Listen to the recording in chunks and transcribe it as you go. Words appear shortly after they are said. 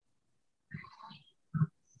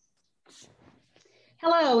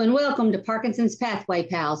Hello and welcome to Parkinson's Pathway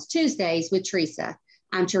Pals, Tuesdays with Teresa.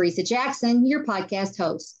 I'm Teresa Jackson, your podcast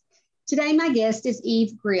host. Today, my guest is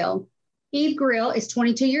Eve Grill. Eve Grill is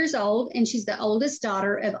 22 years old, and she's the oldest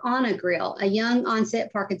daughter of Anna Grill, a young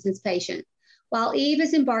onset Parkinson's patient. While Eve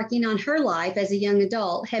is embarking on her life as a young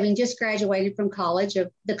adult, having just graduated from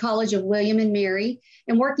the College of William and Mary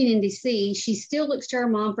and working in DC, she still looks to her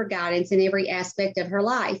mom for guidance in every aspect of her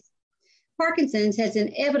life. Parkinson's has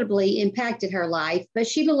inevitably impacted her life, but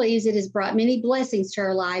she believes it has brought many blessings to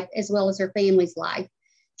her life as well as her family's life.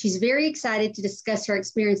 She's very excited to discuss her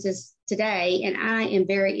experiences today, and I am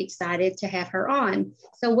very excited to have her on.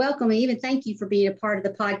 So welcome, Eve, and thank you for being a part of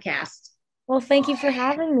the podcast. Well, thank you for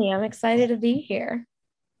having me. I'm excited to be here.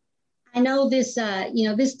 I know this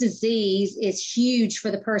disease is huge for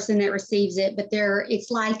the person that receives it, but it's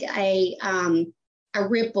like a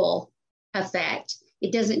ripple effect.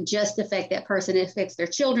 It doesn't just affect that person, it affects their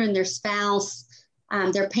children, their spouse,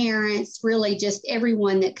 their parents, really just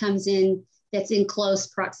everyone that comes in that's in close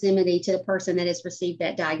proximity to the person that has received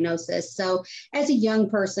that diagnosis. So as a young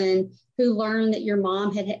person who learned that your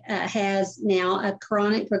mom has now a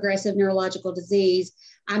chronic progressive neurological disease,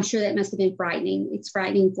 I'm sure that must have been frightening. It's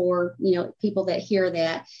frightening for, people that hear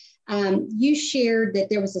that. You shared that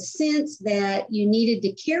there was a sense that you needed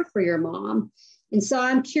to care for your mom. And so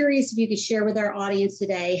I'm curious if you could share with our audience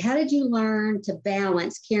today, how did you learn to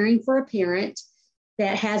balance caring for a parent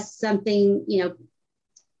that has something,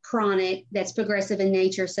 chronic that's progressive in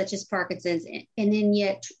nature, such as Parkinson's, and then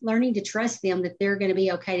yet learning to trust them that they're going to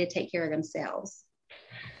be okay to take care of themselves?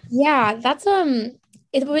 Yeah,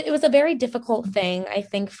 it was a very difficult thing, I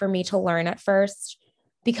think, for me to learn at first,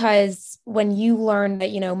 because when you learn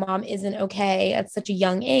that, mom isn't okay at such a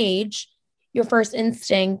young age, your first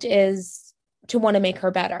instinct is to want to make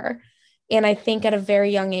her better. And I think at a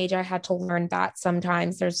very young age, I had to learn that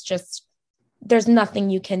sometimes there's nothing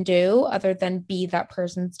you can do other than be that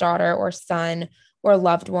person's daughter or son or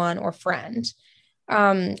loved one or friend.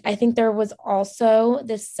 I think there was also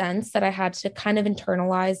this sense that I had to kind of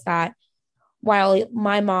internalize that while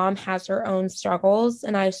my mom has her own struggles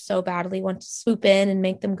and I so badly want to swoop in and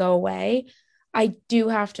make them go away, I do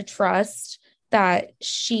have to trust that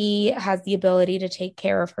she has the ability to take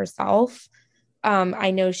care of herself. I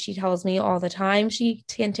know she tells me all the time she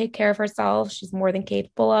can take care of herself. She's more than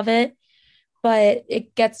capable of it. But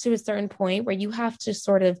it gets to a certain point where you have to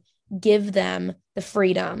sort of give them the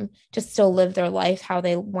freedom to still live their life how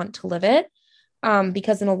they want to live it.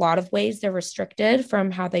 Because in a lot of ways, they're restricted from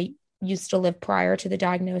how they used to live prior to the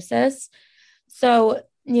diagnosis. So,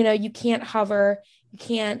 you can't hover, you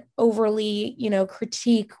can't overly,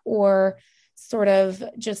 critique or sort of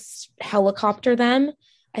just helicopter them.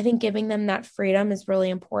 I think giving them that freedom is really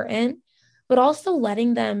important, but also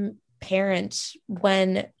letting them parent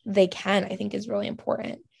when they can, I think is really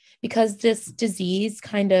important, because this disease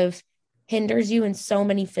kind of hinders you in so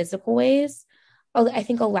many physical ways. I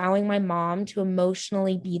think allowing my mom to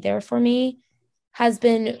emotionally be there for me has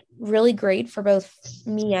been really great for both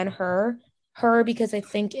me and her because I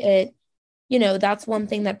think that's one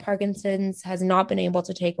thing that Parkinson's has not been able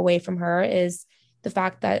to take away from her is the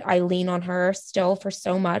fact that I lean on her still for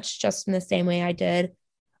so much, just in the same way I did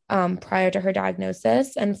prior to her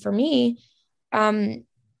diagnosis. And for me,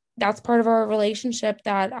 that's part of our relationship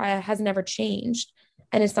that has never changed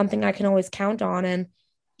and is something I can always count on. And,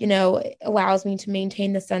 it allows me to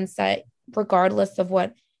maintain the sense that regardless of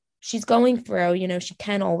what she's going through, she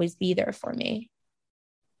can always be there for me.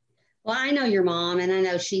 Well, I know your mom, and I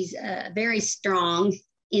know she's a very strong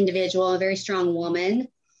individual, a very strong woman,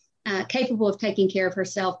 capable of taking care of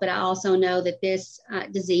herself. But I also know that this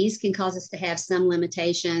disease can cause us to have some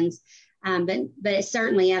limitations. But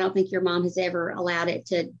certainly, I don't think your mom has ever allowed it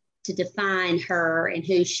to define her and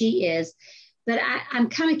who she is. But I'm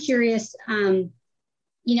kind of curious.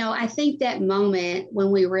 I think that moment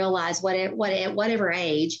when we realize, at whatever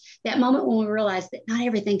age, that moment when we realize that not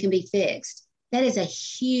everything can be fixed, that is a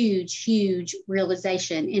huge, huge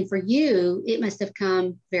realization. And for you, it must have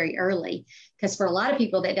come very early, because for a lot of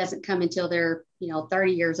people, that doesn't come until they're,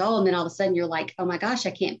 30 years old. And then all of a sudden you're like, oh my gosh,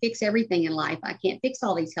 I can't fix everything in life. I can't fix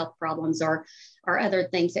all these health problems or other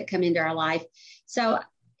things that come into our life. So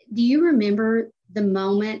do you remember the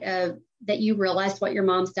moment that you realized what your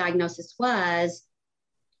mom's diagnosis was,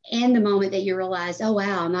 and the moment that you realized, oh,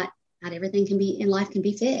 wow, not everything in life can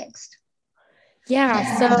be fixed?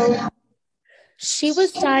 Yeah. So she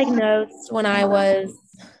was diagnosed when I was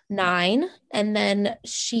 9, and then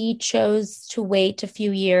she chose to wait a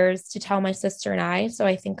few years to tell my sister and I. So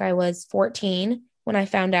I think I was 14 when I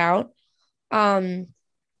found out. Um,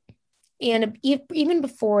 And even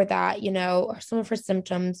before that, some of her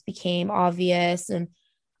symptoms became obvious and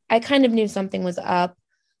I kind of knew something was up.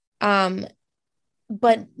 Um,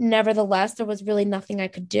 but nevertheless, there was really nothing I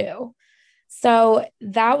could do. So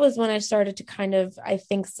that was when I started to kind of, I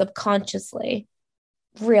think, subconsciously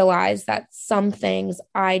realize that some things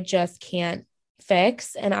I just can't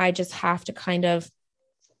fix and I just have to kind of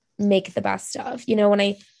make the best of.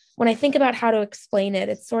 When I think about how to explain it,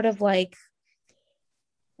 it's sort of like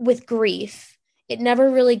with grief. It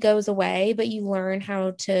never really goes away, but you learn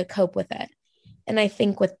how to cope with it. And I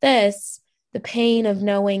think with this, the pain of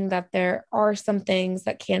knowing that there are some things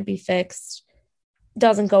that can't be fixed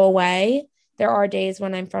doesn't go away. There are days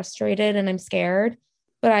when I'm frustrated and I'm scared,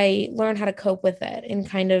 but I learn how to cope with it. And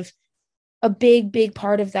kind of a big, big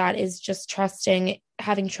part of that is just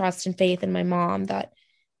having trust and faith in my mom that,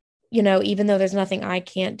 even though there's nothing I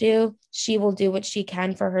can't do, she will do what she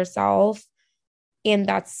can for herself. And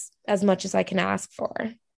that's as much as I can ask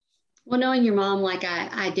for. Well, knowing your mom, like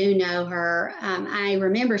I do know her, I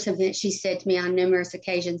remember something that she said to me on numerous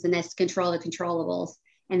occasions, and that's control the controllables.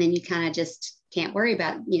 And then you kind of just can't worry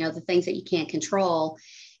about, the things that you can't control.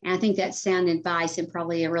 And I think that's sound advice and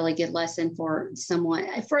probably a really good lesson for someone,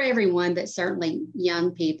 for everyone, but certainly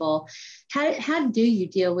young people. How do you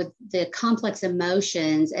deal with the complex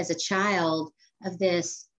emotions as a child of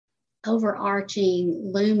this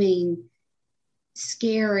overarching, looming,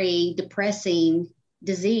 scary, depressing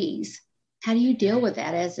disease? How do you deal with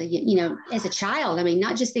that as a child? I mean,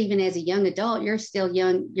 not just even as a young adult, you're still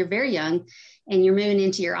young, you're very young, and you're moving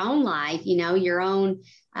into your own life, your own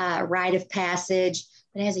rite of passage.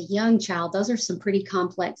 But as a young child, those are some pretty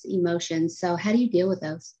complex emotions. So how do you deal with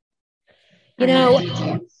those? You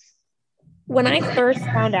know, when I first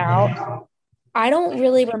found out, I don't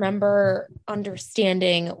really remember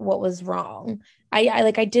understanding what was wrong.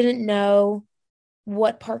 I didn't know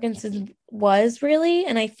what Parkinson's was really.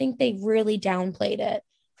 And I think they really downplayed it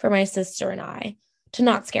for my sister and I to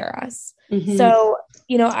not scare us. Mm-hmm. So,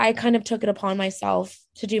 I kind of took it upon myself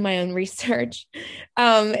to do my own research,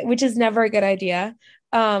 which is never a good idea.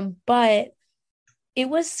 But it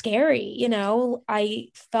was scary. I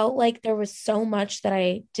felt like there was so much that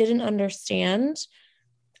I didn't understand.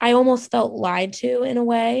 I almost felt lied to in a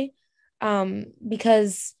way,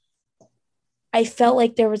 because I felt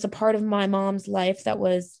like there was a part of my mom's life that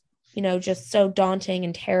was, just so daunting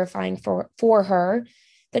and terrifying for her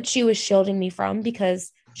that she was shielding me from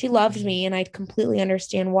because she loved me and I completely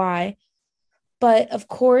understand why. But of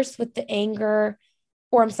course, with the anger,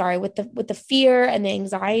 or I'm sorry, with the fear and the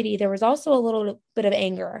anxiety, there was also a little bit of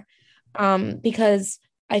anger, because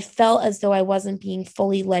I felt as though I wasn't being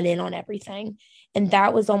fully let in on everything. And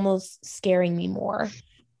that was almost scaring me more.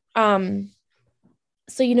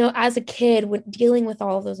 So, as a kid, when dealing with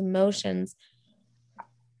all of those emotions,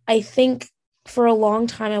 I think for a long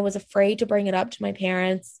time I was afraid to bring it up to my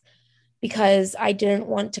parents because I didn't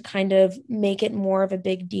want to kind of make it more of a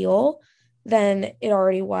big deal than it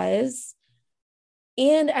already was.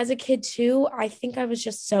 And as a kid too, I think I was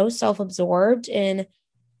just so self-absorbed in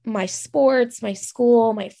my sports, my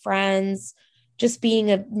school, my friends, just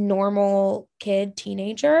being a normal kid,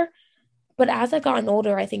 teenager. But as I've gotten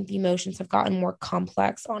older, I think the emotions have gotten more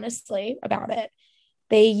complex, honestly, about it.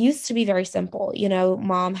 They used to be very simple.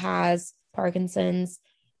 Mom has Parkinson's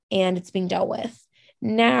and it's being dealt with.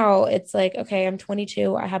 Now it's like, okay, I'm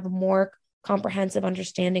 22. I have a more comprehensive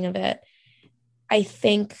understanding of it. I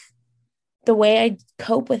think the way I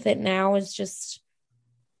cope with it now is just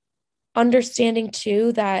understanding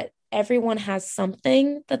too that everyone has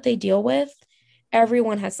something that they deal with.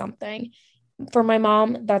 Everyone has something. For my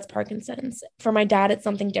mom, that's Parkinson's. For my dad, it's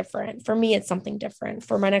something different. For me, it's something different.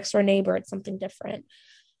 For my next door neighbor, it's something different.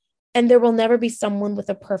 And there will never be someone with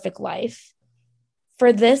a perfect life.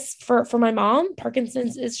 For my mom,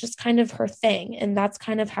 Parkinson's is just kind of her thing. And that's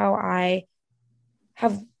kind of how I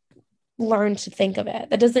have learned to think of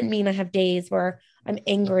it. That doesn't mean I have days where I'm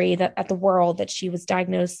angry at the world that she was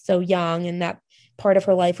diagnosed so young and that part of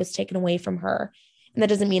her life was taken away from her. And that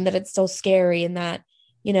doesn't mean that it's still scary and that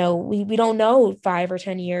we don't know 5 or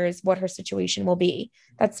 10 years what her situation will be.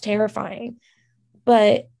 That's terrifying.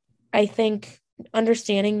 But I think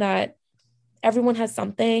understanding that everyone has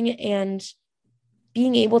something and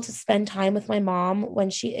being able to spend time with my mom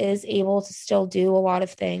when she is able to still do a lot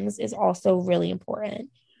of things is also really important.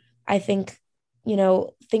 I think,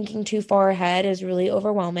 thinking too far ahead is really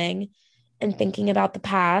overwhelming, and thinking about the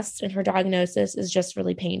past and her diagnosis is just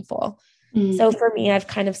really painful. Mm. So for me, I've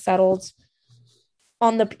kind of settled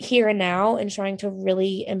on the here and now and trying to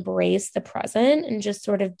really embrace the present and just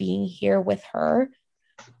sort of being here with her.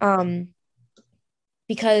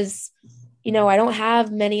 Because I don't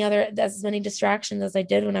have as many distractions as I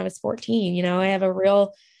did when I was 14. I have a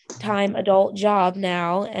real time adult job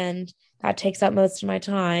now, and that takes up most of my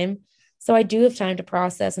time. So I do have time to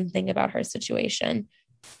process and think about her situation.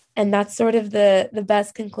 And that's sort of the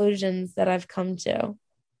best conclusions that I've come to.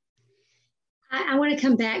 I want to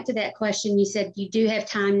come back to that question. You said you do have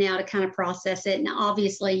time now to kind of process it. And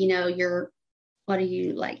obviously, you're, what are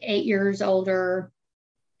you, like 8 years older?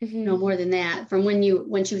 No Mm-hmm. more than that from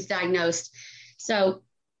when she was diagnosed. So,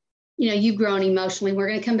 you've grown emotionally. We're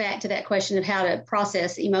going to come back to that question of how to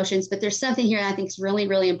process emotions, but there's something here I think is really,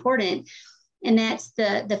 really important. And that's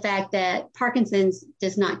the fact that Parkinson's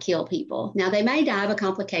does not kill people. Now they may die of a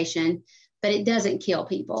complication, but it doesn't kill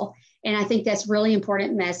people. And I think that's really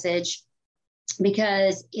important message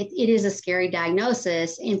because it is a scary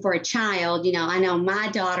diagnosis. And for a child, I know my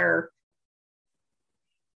daughter,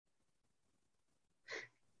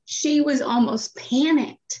 she was almost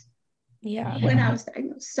panicked Yeah. when I was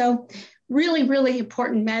diagnosed. So, really, really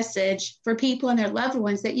important message for people and their loved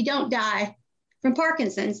ones that you don't die from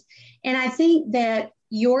Parkinson's. And I think that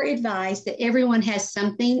your advice that everyone has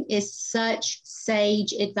something is such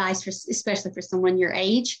sage advice, especially for someone your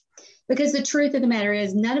age. Because the truth of the matter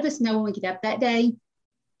is, none of us know when we get up that day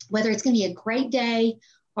whether it's going to be a great day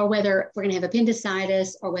or whether we're going to have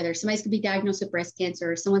appendicitis or whether somebody's going to be diagnosed with breast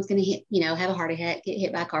cancer or someone's going to have a heart attack, get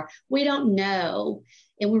hit by a car. We don't know.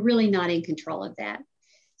 And we're really not in control of that.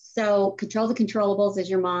 So control the controllables, as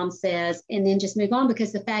your mom says, and then just move on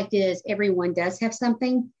because the fact is everyone does have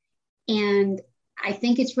something. And I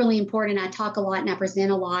think it's really important. I talk a lot and I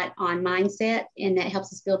present a lot on mindset, and that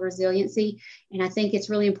helps us build resiliency. And I think it's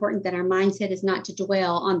really important that our mindset is not to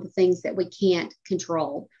dwell on the things that we can't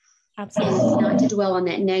control. Absolutely. Not to dwell on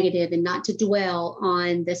that negative and not to dwell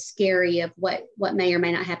on the scary of what may or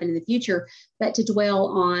may not happen in the future, but to dwell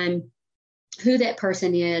on who that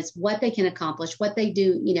person is, what they can accomplish, what they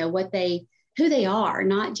do, who they are,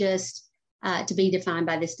 not just to be defined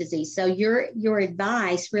by this disease. So your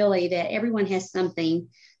advice really that everyone has something,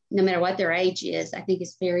 no matter what their age is, I think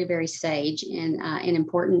is very, very sage and an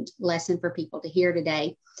important lesson for people to hear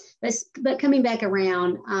today. But coming back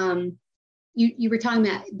around, you were talking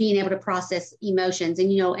about being able to process emotions,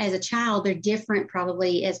 and as a child they're different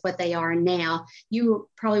probably as what they are now. You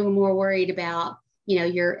probably were more worried about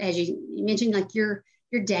your, as you mentioned, like your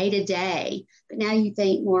day to day, but now you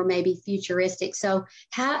think more maybe futuristic. So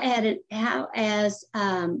how as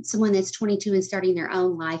someone that's 22 and starting their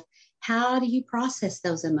own life, how do you process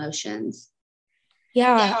those emotions?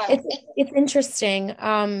 Yeah, it's interesting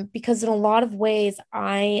because in a lot of ways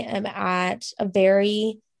I am at a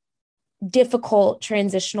very difficult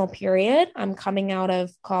transitional period. I'm coming out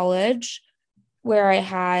of college where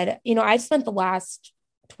I spent the last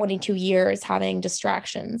 22 years having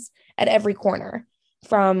distractions at every corner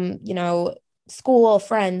from, school,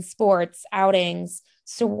 friends, sports, outings,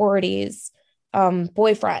 sororities,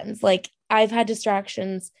 boyfriends. Like I've had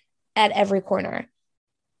distractions at every corner.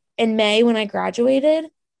 In May, when I graduated,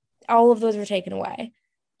 all of those were taken away.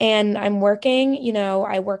 And I'm working,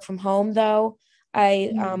 I work from home though. I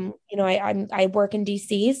work in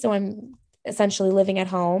DC, so I'm essentially living at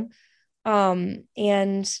home.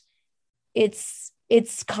 And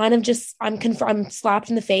it's kind of just I'm slapped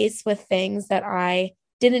in the face with things that I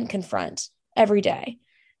didn't confront every day.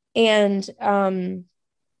 And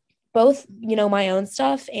both, my own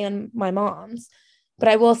stuff and my mom's. But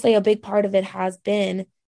I will say a big part of it has been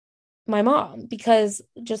my mom, because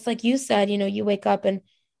just like you said, you wake up and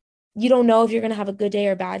you don't know if you're going to have a good day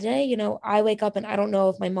or bad day. I wake up and I don't know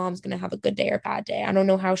if my mom's going to have a good day or bad day. I don't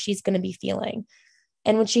know how she's going to be feeling.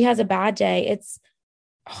 And when she has a bad day, it's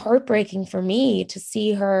heartbreaking for me to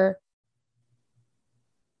see her,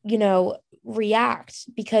 react,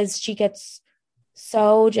 because she gets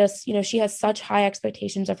so just, she has such high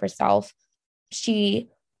expectations of herself. She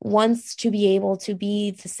wants to be able to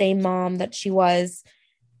be the same mom that she was,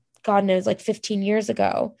 God knows, like 15 years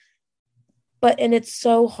ago. And it's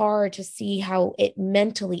so hard to see how it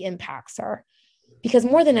mentally impacts her, because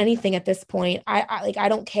more than anything at this point, I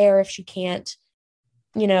don't care if she can't,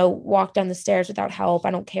 walk down the stairs without help.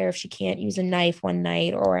 I don't care if she can't use a knife one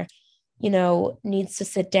night or, needs to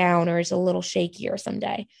sit down or is a little shakier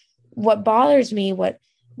someday. What bothers me, what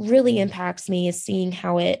really impacts me, is seeing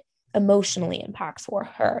how it emotionally impacts for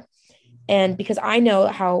her. And because I know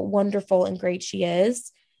how wonderful and great she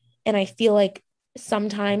is, and I feel like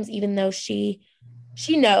sometimes, even though she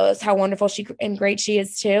knows how wonderful she and great she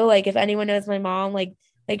is too, like if anyone knows my mom, like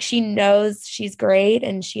she knows she's great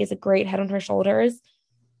and she has a great head on her shoulders.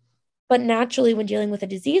 But naturally, when dealing with a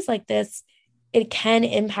disease like this, it can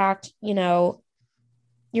impact,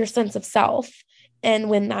 your sense of self. And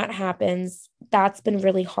when that happens, that's been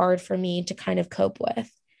really hard for me to kind of cope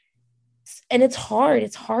with. And it's hard.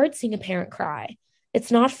 It's hard seeing a parent cry.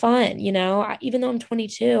 It's not fun, even though I'm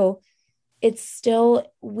 22, it's still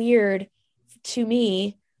weird to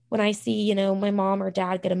me when I see, my mom or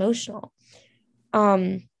dad get emotional.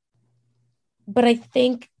 Um, but I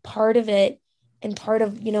think part of it and part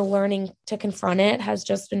of, learning to confront it has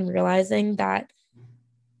just been realizing that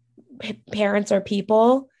parents are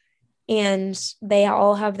people and they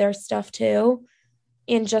all have their stuff too.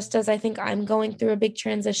 And just as I think I'm going through a big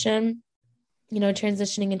transition,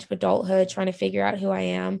 transitioning into adulthood, trying to figure out who I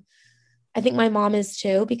am, I think my mom is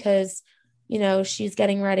too, because, she's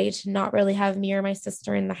getting ready to not really have me or my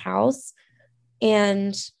sister in the house.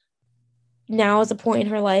 And now is a point in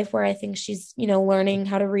her life where I think she's, learning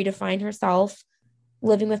how to redefine herself,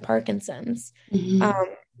 living with Parkinson's.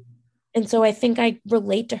 Mm-hmm. And so I think I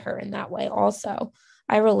relate to her in that way also.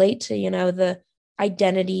 I relate to, the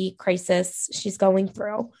identity crisis she's going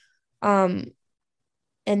through.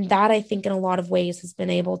 And that I think in a lot of ways has been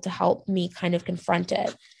able to help me kind of confront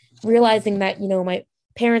it, realizing that, my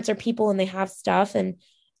parents are people and they have stuff. And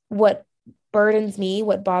what burdens me,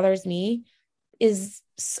 what bothers me is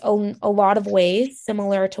a lot of ways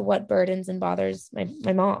similar to what burdens and bothers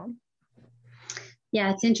my mom.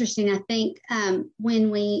 Yeah, it's interesting. I think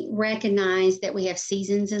when we recognize that we have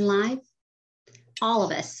seasons in life, all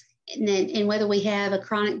of us, and whether we have a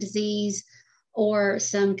chronic disease or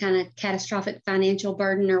some kind of catastrophic financial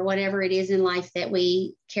burden or whatever it is in life that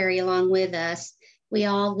we carry along with us, we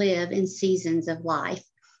all live in seasons of life.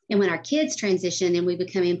 And when our kids transition and we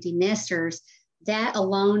become empty nesters, that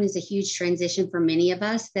alone is a huge transition for many of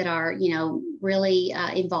us that are, really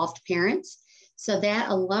involved parents. So that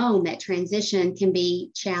alone, that transition can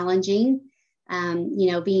be challenging.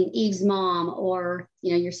 Being Eve's mom or,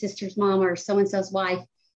 your sister's mom or so-and-so's wife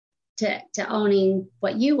to owning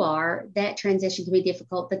what you are, that transition can be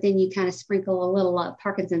difficult, but then you kind of sprinkle a little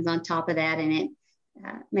Parkinson's on top of that and it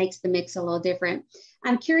makes the mix a little different.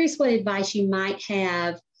 I'm curious what advice you might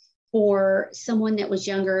have for someone that was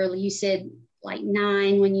younger. You said like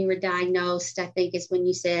 9 when you were diagnosed, I think is when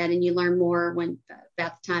you said, and you learned more when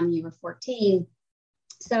about the time you were 14.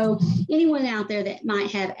 So anyone out there that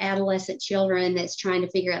might have adolescent children that's trying to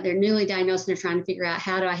figure out, they're newly diagnosed and they're trying to figure out,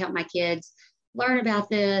 how do I help my kids learn about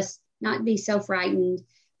this, not be so frightened.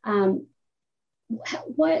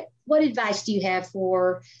 What advice do you have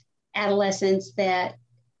for adolescents that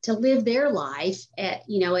to live their life at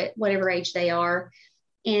whatever age they are,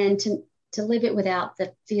 and to live it without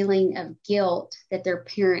the feeling of guilt that their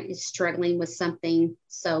parent is struggling with something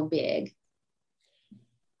so big?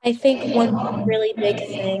 I think one really big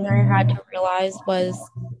thing I had to realize was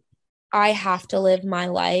I have to live my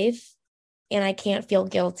life and I can't feel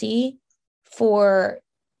guilty for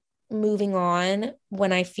moving on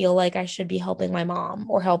when I feel like I should be helping my mom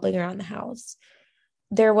or helping around the house.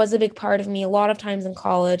 There was a big part of me a lot of times in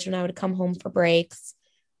college when I would come home for breaks,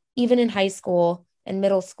 even in high school and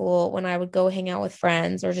middle school when I would go hang out with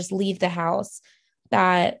friends or just leave the house,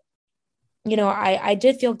 that I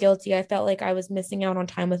did feel guilty. I felt like I was missing out on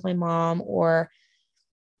time with my mom or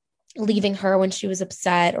leaving her when she was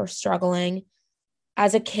upset or struggling.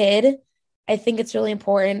 As a kid, I think it's really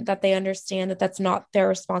important that they understand that that's not their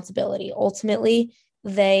responsibility. Ultimately,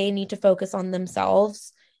 they need to focus on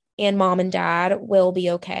themselves, and mom and dad will be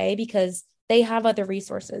okay because they have other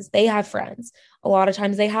resources. They have friends. A lot of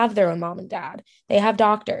times they have their own mom and dad. They have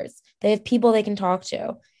doctors. They have people they can talk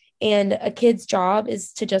to. And a kid's job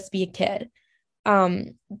is to just be a kid.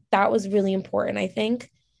 That was really important, I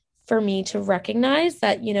think, for me to recognize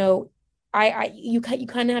that, you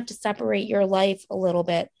kind of have to separate your life a little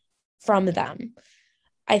bit from them.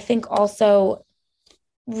 I think also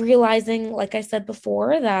realizing, like I said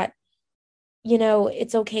before, that,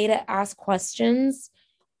 it's okay to ask questions.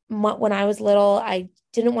 When I was little, I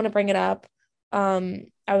didn't want to bring it up. I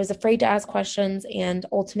was afraid to ask questions, and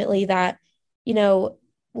ultimately that,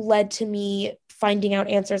 led to me finding out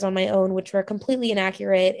answers on my own, which were completely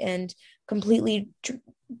inaccurate and completely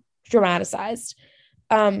dramatized.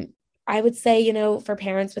 I would say, for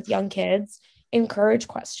parents with young kids, encourage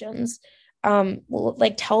questions.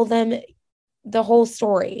 Like tell them the whole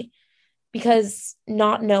story, because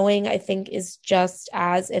not knowing, I think, is just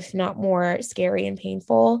as, if not more, scary and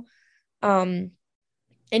painful. And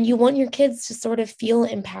you want your kids to sort of feel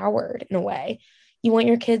empowered in a way. You want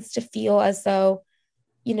your kids to feel as though,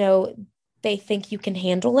 they think you can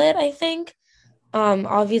handle it, I think.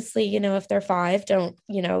 Obviously, if they're 5, don't,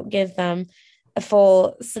 give them a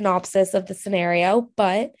full synopsis of the scenario,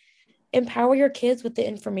 but empower your kids with the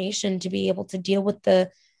information to be able to deal with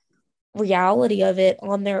the reality of it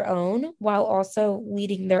on their own while also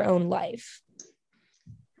leading their own life.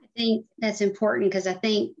 I think that's important because I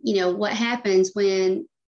think, what happens when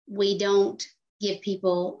we don't give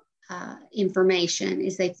people information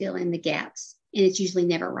is they fill in the gaps, and it's usually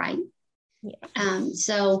never right. Yeah.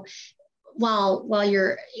 So while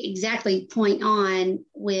you're exactly point on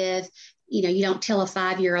with, you don't tell a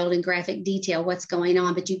 5-year-old in graphic detail what's going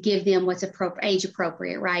on, but you give them what's age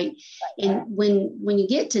appropriate, right? And when you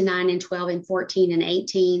get to 9 and 12 and 14 and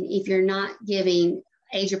 18, if you're not giving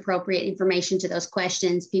age appropriate information to those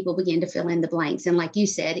questions, people begin to fill in the blanks. And like you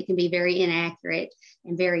said, it can be very inaccurate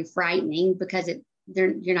and very frightening because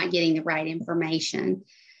you're not getting the right information.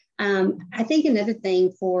 I think another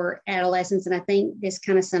thing for adolescents, and I think this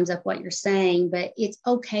kind of sums up what you're saying, but it's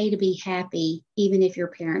okay to be happy even if your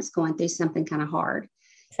parent's going through something kind of hard.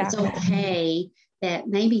 Exactly. It's okay that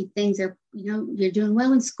maybe things are, you're doing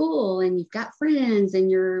well in school and you've got friends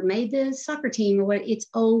and you're made the soccer team or what. It's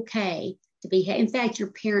okay to be in fact,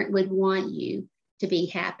 your parent would want you to be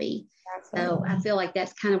happy. Absolutely. So I feel like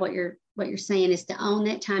that's kind of what you're saying, is to own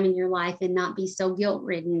that time in your life and not be so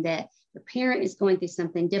guilt-ridden that your parent is going through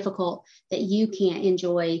something difficult that you can't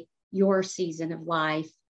enjoy your season of life,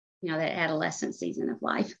 that adolescent season of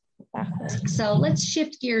life. Exactly. So let's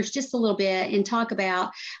shift gears just a little bit and I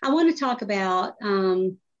want to talk about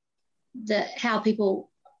how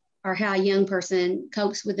a young person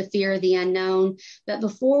copes with the fear of the unknown. But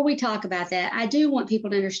before we talk about that, I do want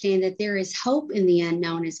people to understand that there is hope in the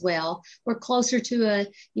unknown as well. We're closer to a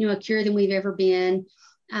cure than we've ever been.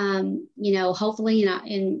 Hopefully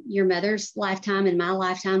in your mother's lifetime and my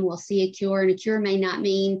lifetime, we'll see a cure. And a cure may not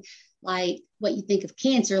mean like what you think of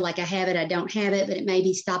cancer, like I have it, I don't have it, but it may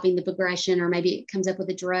be stopping the progression, or maybe it comes up with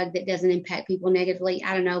a drug that doesn't impact people negatively.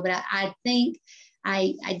 I don't know, but I think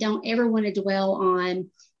I don't ever want to dwell on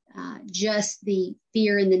just the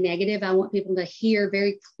fear and the negative. I want people to hear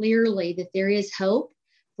very clearly that there is hope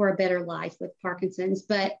for a better life with Parkinson's.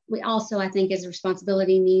 But we also, I think, as a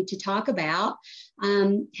responsibility, need to talk about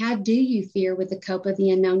how do you fear with the cope of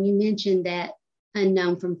the unknown? You mentioned that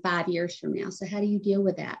unknown from 5 years from now. So how do you deal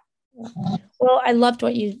with that? Well, I loved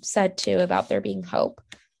what you said too about there being hope.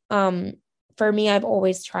 For me, I've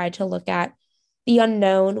always tried to look at the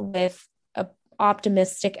unknown with an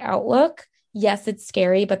optimistic outlook. Yes, it's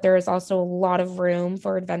scary, but there is also a lot of room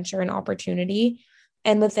for adventure and opportunity.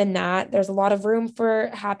 And within that, there's a lot of room for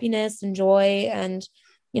happiness and joy and,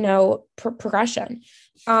 progression.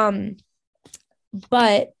 But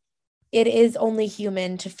it is only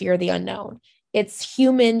human to fear the unknown. It's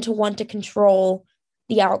human to want to control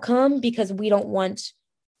the outcome because we don't want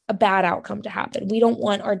a bad outcome to happen. We don't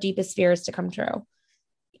want our deepest fears to come true.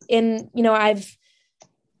 And,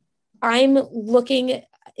 I'm looking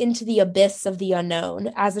into the abyss of the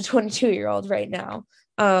unknown as a 22-year-old right now.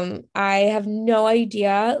 I have no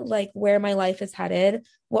idea where my life is headed,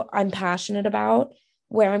 what I'm passionate about,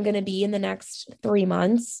 where I'm going to be in the next 3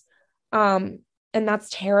 months. And that's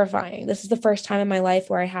terrifying. This is the first time in my life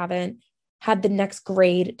where I haven't had the next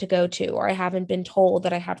grade to go to, or I haven't been told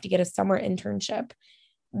that I have to get a summer internship.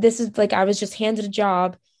 This is I was just handed a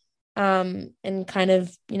job, and kind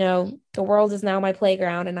of, the world is now my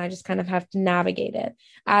playground and I just kind of have to navigate it.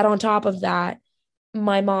 Add on top of that,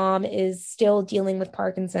 my mom is still dealing with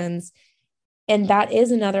Parkinson's, and that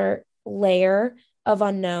is another layer of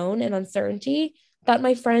unknown and uncertainty that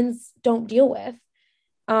my friends don't deal with.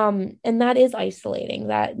 And that is isolating,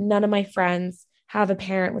 that none of my friends have a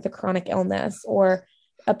parent with a chronic illness or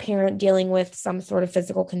a parent dealing with some sort of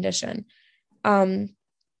physical condition. But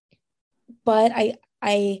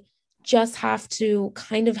I just have to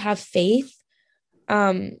kind of have faith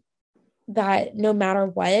that no matter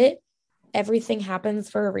what, everything happens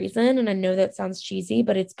for a reason. And I know that sounds cheesy,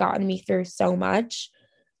 but it's gotten me through so much.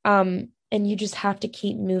 And you just have to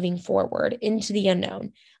keep moving forward into the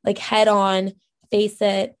unknown, head on, face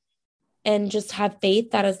it, and just have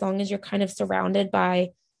faith that as long as you're kind of surrounded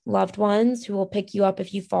by loved ones who will pick you up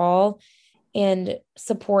if you fall and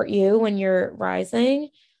support you when you're rising,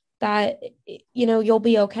 that, you'll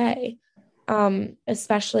be okay.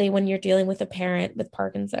 Especially when you're dealing with a parent with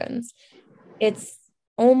Parkinson's. It's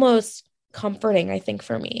almost comforting, I think,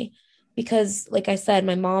 for me, because like I said,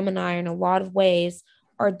 my mom and I in a lot of ways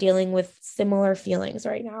are dealing with similar feelings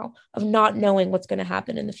right now of not knowing what's going to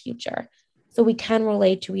happen in the future. So we can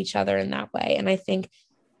relate to each other in that way. And I think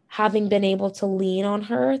having been able to lean on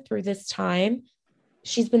her through this time,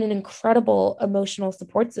 she's been an incredible emotional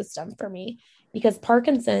support system for me, because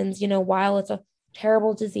Parkinson's, while it's a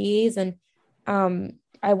terrible disease and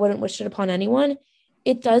I wouldn't wish it upon anyone,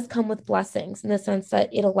 it does come with blessings in the sense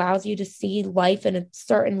that it allows you to see life in a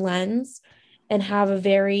certain lens and have a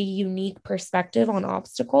very unique perspective on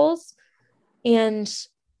obstacles. And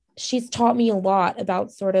she's taught me a lot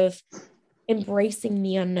about sort of embracing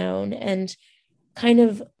the unknown and kind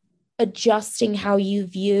of adjusting how you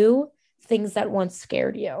view things that once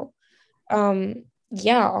scared you.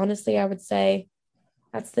 Yeah, honestly, I would say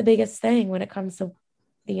that's the biggest thing when it comes to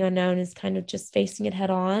the unknown is kind of just facing it head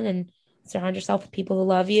on and surround yourself with people who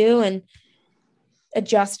love you and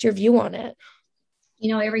adjust your view on it.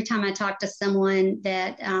 Every time I talk to someone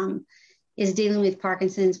that is dealing with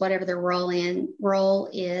Parkinson's, whatever their role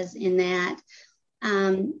is in that,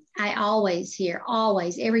 I always hear,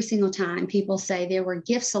 always, every single time, people say there were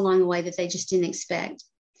gifts along the way that they just didn't expect.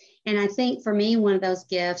 And I think for me, one of those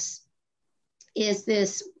gifts is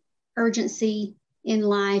this urgency in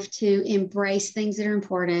life to embrace things that are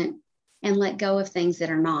important and let go of things that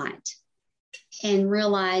are not. And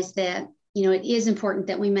realize that, it is important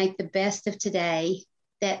that we make the best of today,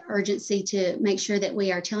 that urgency to make sure that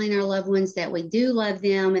we are telling our loved ones that we do love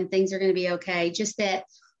them and things are going to be okay. Just that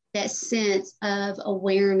sense of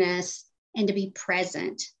awareness and to be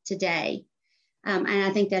present today. And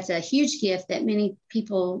I think that's a huge gift that many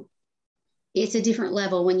people, it's a different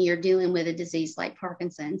level when you're dealing with a disease like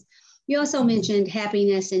Parkinson's. You also mentioned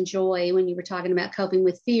happiness and joy when you were talking about coping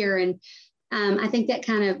with fear. And I think that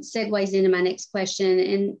kind of segues into my next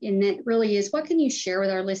question. And that really is, what can you share with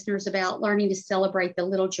our listeners about learning to celebrate the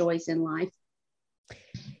little joys in life?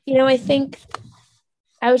 I think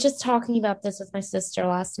I was just talking about this with my sister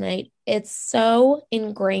last night. It's so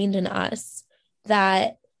ingrained in us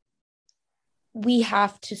that we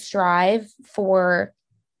have to strive for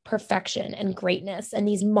perfection and greatness and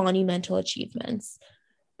these monumental achievements.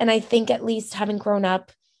 And I think, at least having grown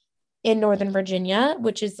up in Northern Virginia,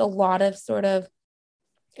 which is a lot of sort of,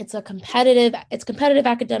 it's competitive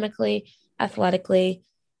academically, athletically,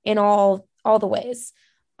 in all the ways.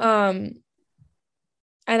 And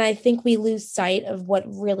I think we lose sight of what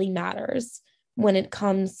really matters when it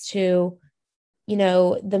comes to,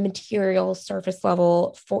 the material surface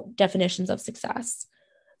level definitions of success.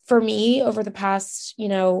 For me, over the past,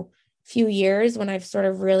 few years, when I've sort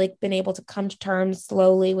of really been able to come to terms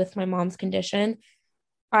slowly with my mom's condition,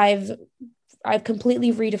 I've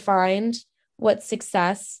completely redefined what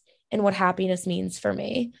success and what happiness means for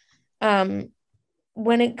me. When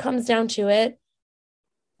it comes down to it,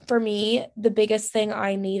 for me, the biggest thing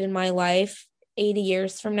I need in my life 80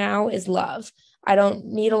 years from now is love. I don't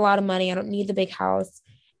need a lot of money. I don't need the big house.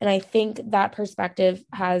 And I think that perspective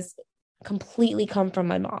has completely come from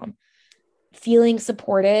my mom. Feeling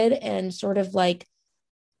supported and sort of like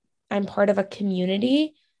I'm part of a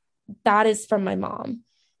community, that is from my mom.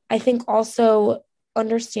 I think also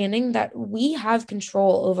understanding that we have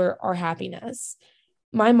control over our happiness.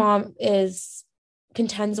 My mom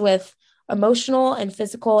contends with emotional and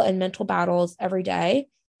physical and mental battles every day,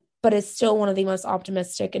 but is still one of the most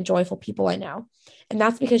optimistic and joyful people I know. And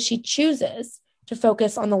that's because she chooses to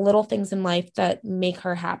focus on the little things in life that make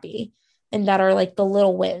her happy and that are like the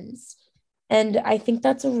little wins. And I think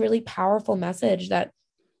that's a really powerful message that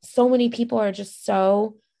so many people are just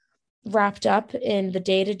so wrapped up in the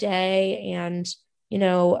day to day and,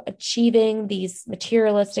 achieving these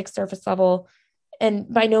materialistic surface level.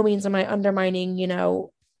 And by no means am I undermining,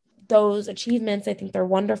 those achievements. I think they're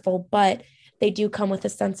wonderful, but they do come with a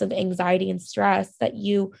sense of anxiety and stress that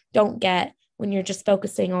you don't get when you're just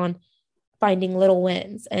focusing on finding little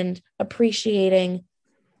wins and appreciating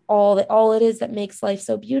all it is that makes life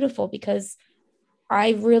so beautiful. Because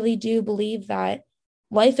I really do believe that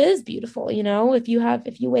life is beautiful. If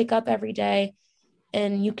you wake up every day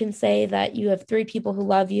and you can say that you have 3 people who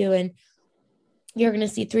love you and you're going to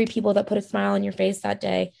see 3 people that put a smile on your face that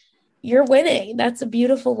day, you're winning. That's a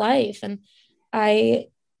beautiful life. And I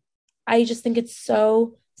just think it's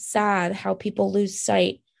so sad how people lose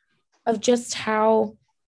sight of just how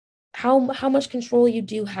much control you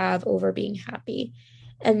do have over being happy.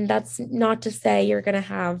 And that's not to say you're going to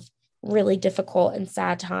have really difficult and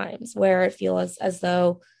sad times where it feels as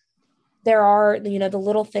though there are, the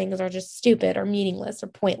little things are just stupid or meaningless or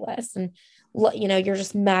pointless. And, you're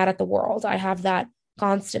just mad at the world. I have that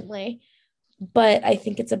constantly. But I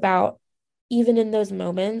think it's about, even in those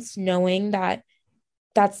moments, knowing that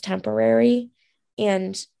that's temporary.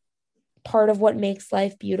 And part of what makes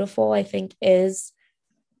life beautiful, I think, is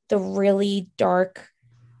the really dark,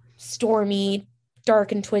 stormy,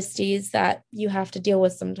 dark and twisties that you have to deal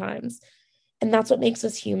with sometimes. And that's what makes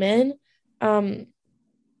us human. And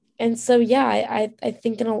so, yeah, I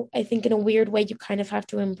think in a weird way, you kind of have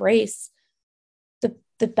to embrace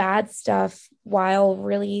the bad stuff while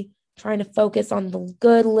really trying to focus on the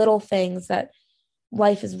good little things that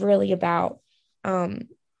life is really about.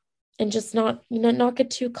 and just not, not get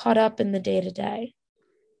too caught up in the day to day.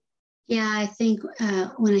 Yeah, I think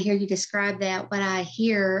when I hear you describe that, what I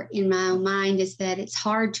hear in my own mind is that it's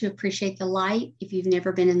hard to appreciate the light if you've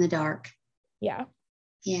never been in the dark. Yeah,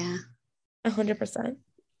 Yeah. 100%.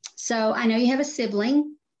 So I know you have a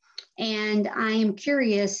sibling, and I am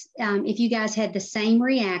curious if you guys had the same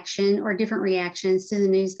reaction or different reactions to the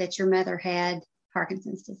news that your mother had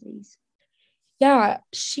Parkinson's disease. Yeah,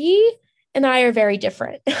 she and I are very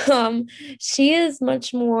different. She is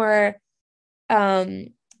much more um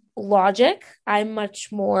logic. I'm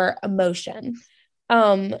much more emotion.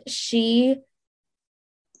 She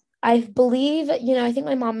I believe, I think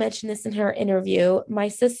my mom mentioned this in her interview. My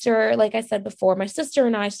sister, like I said before, my sister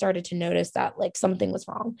and I started to notice that like something was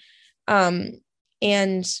wrong. Um,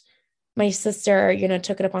 and my sister,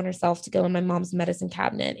 took it upon herself to go in my mom's medicine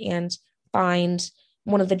cabinet and find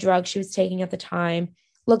one of the drugs she was taking at the time,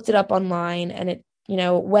 looked it up online, and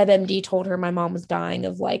WebMD told her my mom was dying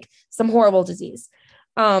of like some horrible disease.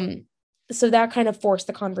 So that kind of forced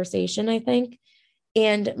the conversation, I think.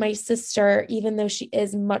 And my sister, even though she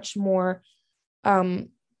is much more um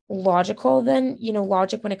logical than,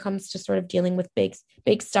 logic when it comes to sort of dealing with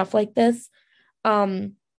big stuff like this,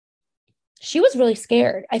 um, she was really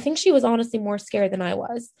scared. I think she was honestly more scared than I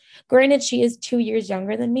was. Granted, she is 2 years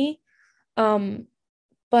younger than me. Um,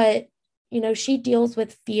 but she deals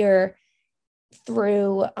with fear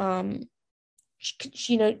through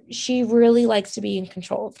she really likes to be in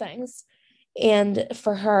control of things. And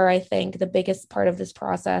for her, I think the biggest part of this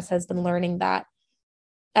process has been learning that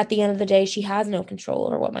at the end of the day, she has no control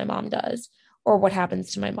over what my mom does or what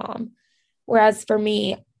happens to my mom. Whereas for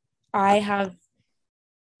me, I have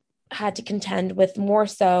had to contend with more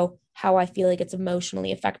so how I feel like it's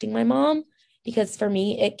emotionally affecting my mom. Because for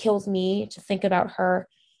me, it kills me to think about her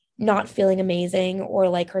not feeling amazing or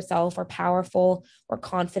like herself or powerful or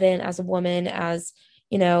confident as a woman, as,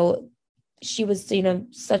 you know, she was,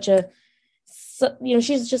 such a,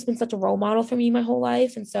 she's just been such a role model for me my whole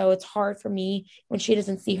life. And so it's hard for me when she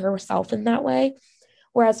doesn't see herself in that way.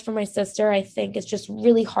 Whereas for my sister, I think it's just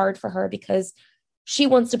really hard for her because she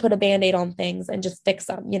wants to put a band-aid on things and just fix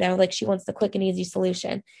them, like she wants the quick and easy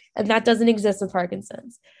solution. And that doesn't exist with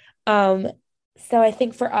Parkinson's. Um, so I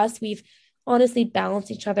think for us, we've honestly balanced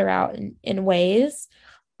each other out in ways.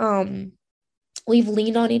 Um, we've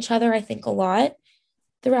leaned on each other, I think, a lot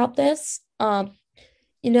throughout this. You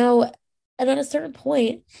know, and at a certain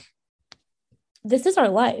point, this is our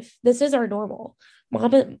life. This is our normal.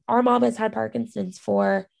 Our mom has had Parkinson's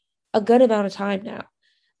for a good amount of time now.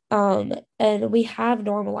 And we have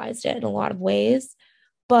normalized it in a lot of ways.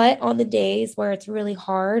 But on the days where it's really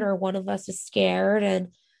hard or one of us is scared and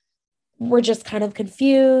we're just kind of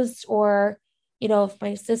confused, or, if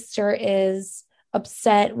my sister is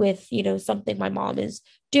upset with, something my mom is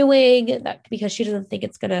doing that because she doesn't think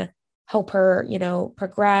it's going to help her,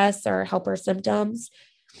 progress or help her symptoms,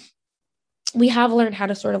 we have learned how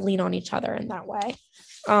to sort of lean on each other in that way.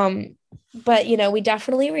 But we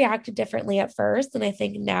definitely reacted differently at first, and I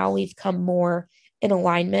think now we've come more in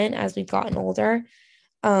alignment as we've gotten older.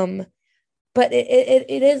 But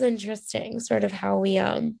it is interesting sort of how we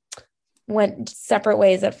went separate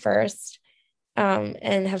ways at first,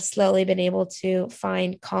 and have slowly been able to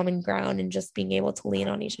find common ground and just being able to lean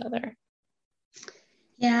on each other.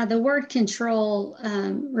 Yeah, the word control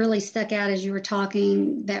really stuck out as you were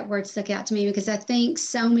talking. That word stuck out to me because I think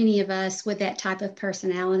so many of us with that type of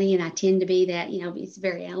personality, and I tend to be that, it's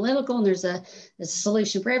very analytical and there's a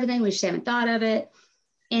solution for everything. We just haven't thought of it.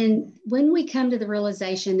 And when we come to the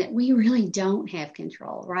realization that we really don't have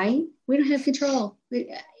control, right? We don't have control,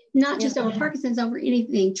 not just over Parkinson's, over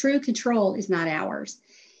anything. True control is not ours.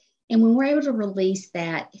 And when we're able to release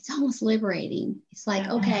that, it's almost liberating. It's like,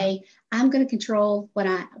 okay, I'm going to control what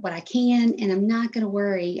I can, and I'm not going to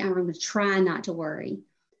worry. I'm going to try not to worry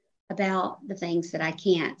about the things that I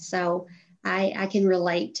can't. So I can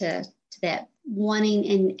relate to that wanting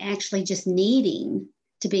and actually just needing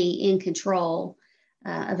to be in control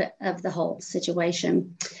of the whole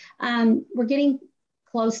situation. We're getting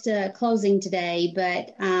close to closing today,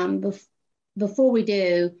 but before we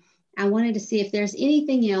do, I wanted to see if there's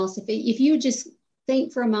anything else. If you just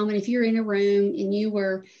think for a moment, if you're in a room and you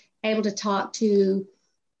were able to talk to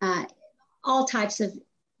all types of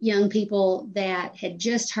young people that had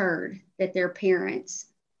just heard that their parents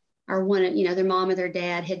or their mom or their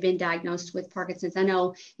dad had been diagnosed with Parkinson's. I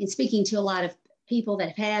know in speaking to a lot of people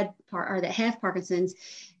that that have Parkinson's,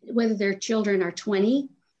 whether their children are 20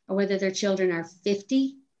 or whether their children are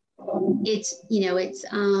 50, it's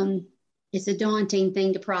a daunting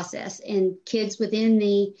thing to process. And kids within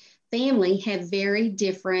the family have very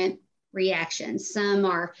different reactions. Some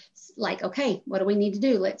are like, okay, what do we need to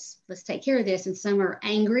do? Let's take care of this. And some are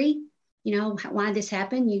angry. Why did this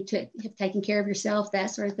happen? You have taken care of yourself,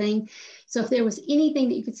 that sort of thing. So if there was anything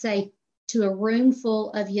that you could say to a room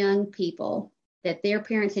full of young people that their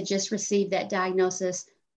parents had just received that diagnosis,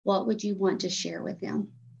 what would you want to share with them?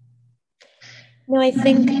 No, I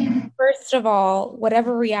think, first of all,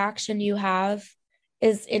 whatever reaction you have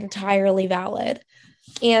is entirely valid.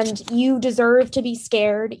 And you deserve to be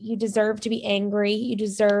scared. You deserve to be angry. You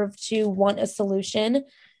deserve to want a solution.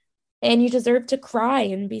 And you deserve to cry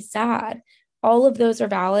and be sad. All of those are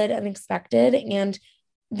valid and expected, and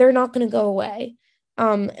they're not going to go away.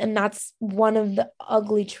 And that's one of the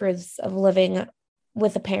ugly truths of living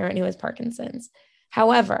with a parent who has Parkinson's.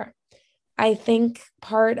 However, I think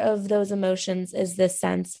part of those emotions is this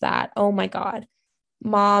sense that, oh my God,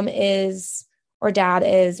 mom is, or dad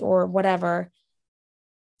is, or whatever,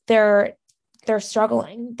 they're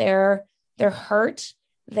struggling. They're hurt.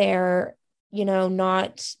 They're,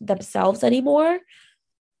 not themselves anymore.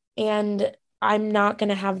 And I'm not going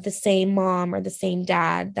to have the same mom or the same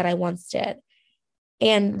dad that I once did.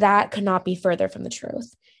 And that could not be further from the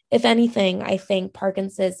truth. If anything, I think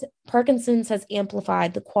Parkinson's has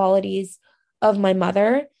amplified the qualities of my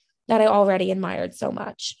mother that I already admired so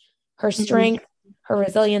much. Her strength, her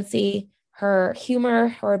resiliency, her humor,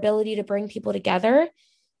 her ability to bring people together,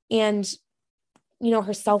 and,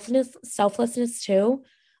 her selflessness too.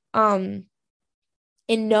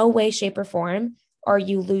 In no way, shape, or form are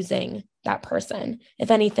you losing that person.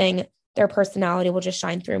 If anything, their personality will just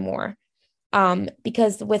shine through more.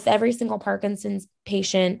 Because with every single Parkinson's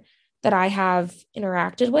patient that I have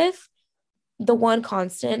interacted with, the one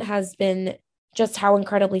constant has been just how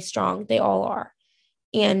incredibly strong they all are,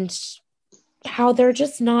 and how they're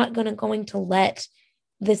just not going to let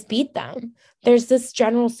this beat them. There's this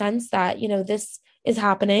general sense that, this is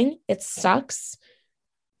happening. It sucks.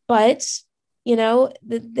 But,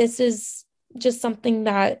 this is just something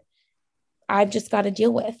that I've just got to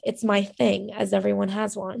deal with. It's my thing, as everyone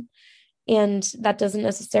has one. And that doesn't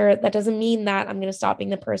mean that I'm going to stop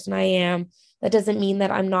being the person I am. That doesn't mean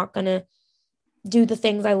that I'm not going to do the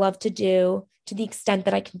things I love to do to the extent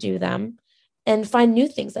that I can do them, and find new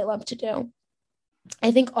things I love to do.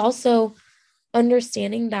 I think also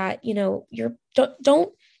understanding that,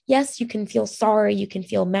 yes, you can feel sorry, you can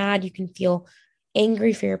feel mad, you can feel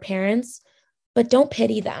angry for your parents, but don't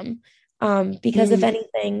pity them. Because if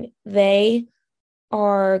anything, they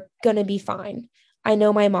are going to be fine. I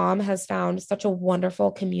know my mom has found such a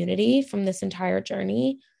wonderful community from this entire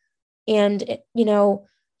journey. And,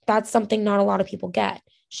 that's something not a lot of people get.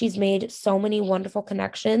 She's made so many wonderful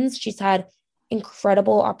connections. She's had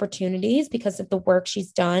incredible opportunities because of the work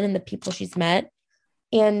she's done and the people she's met.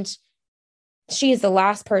 And she is the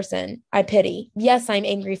last person I pity. Yes, I'm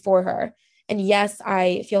angry for her. And yes,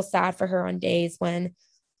 I feel sad for her on days when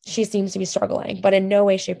she seems to be struggling, but in no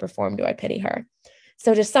way, shape, or form do I pity her.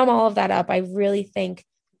 So to sum all of that up, I really think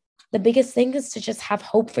the biggest thing is to just have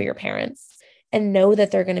hope for your parents and know that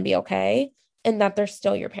they're going to be okay and that they're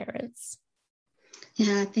still your parents.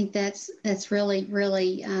 Yeah, I think that's really,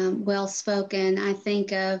 really well spoken. I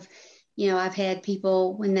think of, I've had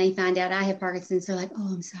people when they find out I have Parkinson's, they're like,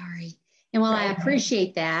 oh, I'm sorry. And while I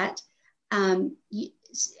appreciate that,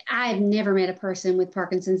 I've never met a person with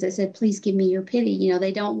Parkinson's that said, please give me your pity.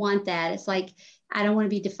 They don't want that. It's like, I don't want to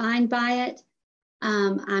be defined by it.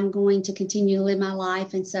 I'm going to continue to live my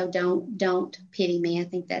life. And so don't pity me. I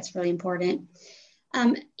think that's really important.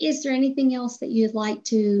 Is there anything else that you'd like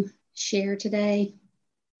to share today?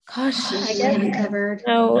 Gosh, I haven't covered.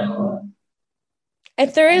 No.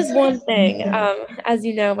 If there is one thing, as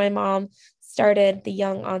you know, my mom started the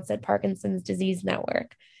Young Onset Parkinson's Disease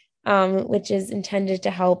Network, which is intended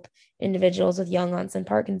to help individuals with young onset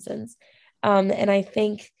Parkinson's. And I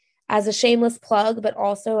think, as a shameless plug, but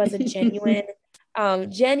also as a genuine,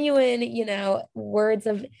 words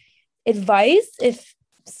of advice, if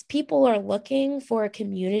people are looking for a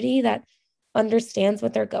community that understands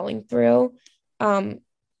what they're going through,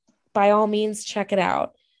 by all means, check it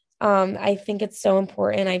out. I think it's so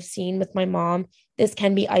important. I've seen with my mom, this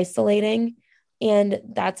can be isolating, and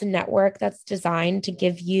that's a network that's designed to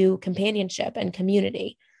give you companionship and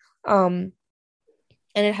community. And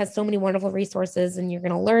it has so many wonderful resources, and you're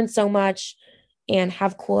going to learn so much and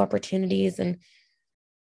have cool opportunities. And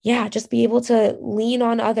yeah, just be able to lean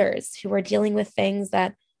on others who are dealing with things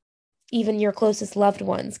that even your closest loved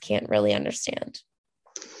ones can't really understand.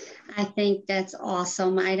 I think that's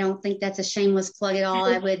awesome. I don't think that's a shameless plug at all.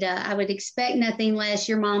 I would expect nothing less.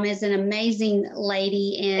 Your mom is an amazing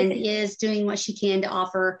lady and is doing what she can to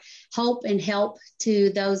offer hope and help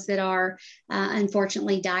to those that are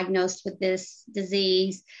unfortunately diagnosed with this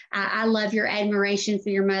disease. I love your admiration for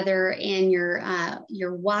your mother and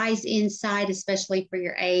your wise insight, especially for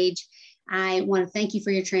your age. I want to thank you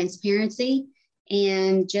for your transparency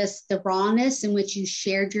and just the rawness in which you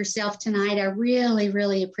shared yourself tonight. I really,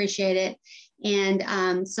 really appreciate it.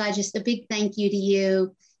 And so I just a big thank you to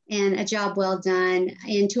you and a job well done.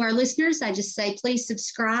 And to our listeners, I just say, please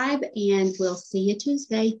subscribe and we'll see you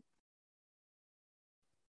Tuesday.